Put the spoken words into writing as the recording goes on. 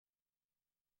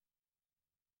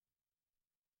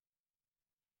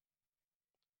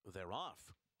they're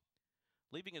off.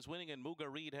 Leaving his winning, and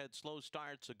Muga Reed had slow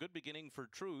starts. A good beginning for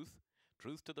Truth.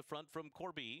 Truth to the front from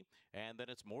Corby, and then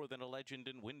it's More Than a Legend,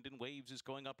 and Wind and Waves is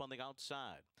going up on the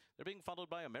outside. They're being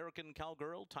followed by American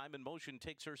Cowgirl. Time in Motion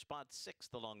takes her spot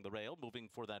 6th along the rail, moving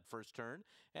for that first turn,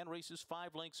 and races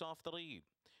 5 lengths off the lead.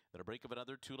 Then a break of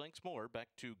another 2 lengths more, back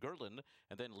to Gerlin,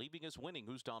 and then Leaving His Winning,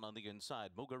 who's down on the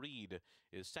inside. Muga Reed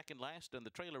is second last, and the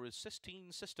trailer is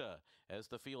Sistine Sista as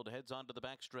the field heads onto the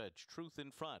backstretch. Truth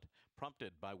in front,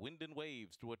 prompted by Wind and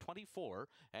Waves through a 24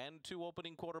 and 2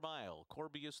 opening quarter mile.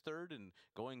 Corby is third and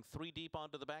going 3 deep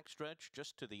onto the backstretch,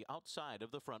 just to the outside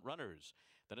of the front runners.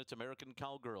 Then it's American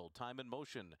Cowgirl. Time in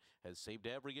Motion has saved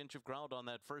every inch of ground on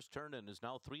that first turn and is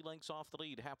now 3 lengths off the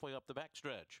lead halfway up the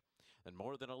backstretch. And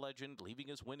More Than a Legend, Leaving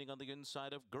His Winning on the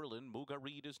inside of Gerlin. Muga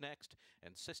Reed is next,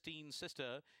 and Sistine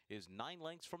Sista is 9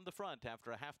 lengths from the front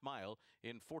after a half mile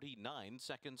in 49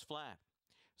 seconds flat.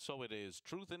 So it is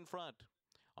Truth in front.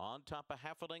 On top, a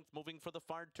half a length, moving for the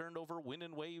far turn over Wind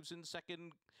and Waves in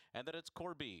second, and then it's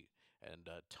Corby. And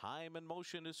Time in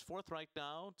Motion is fourth right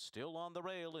now, still on the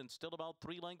rail and still about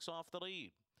 3 lengths off the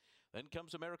lead. Then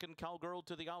comes American Cowgirl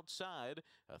to the outside.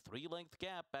 A 3-length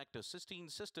gap back to Sistine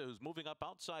Sista, who's moving up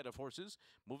outside of horses,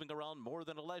 moving around More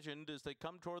Than a Legend as they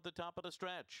come toward the top of the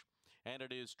stretch. And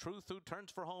it is Truth who turns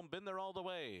for home, been there all the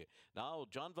way. Now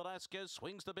John Velasquez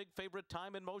swings the big favorite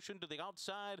Time in Motion to the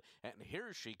outside, and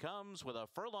here she comes with a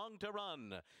furlong to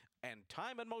run. And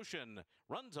Time in Motion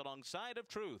runs alongside of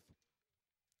Truth.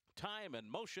 Time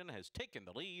in Motion has taken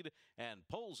the lead and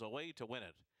pulls away to win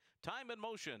it. Time in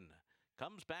Motion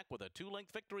comes back with a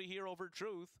 2-length victory here over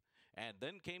Truth, and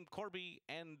then came Corby,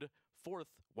 and fourth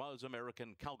was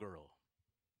American Cowgirl.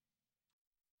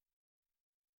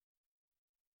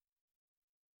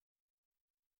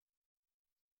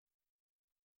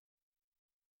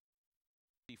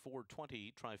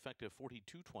 420, trifecta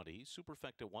 4220,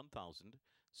 superfecta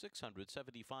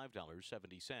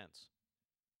 $1,675.70.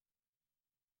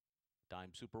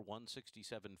 Dime Super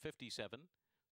 167.57.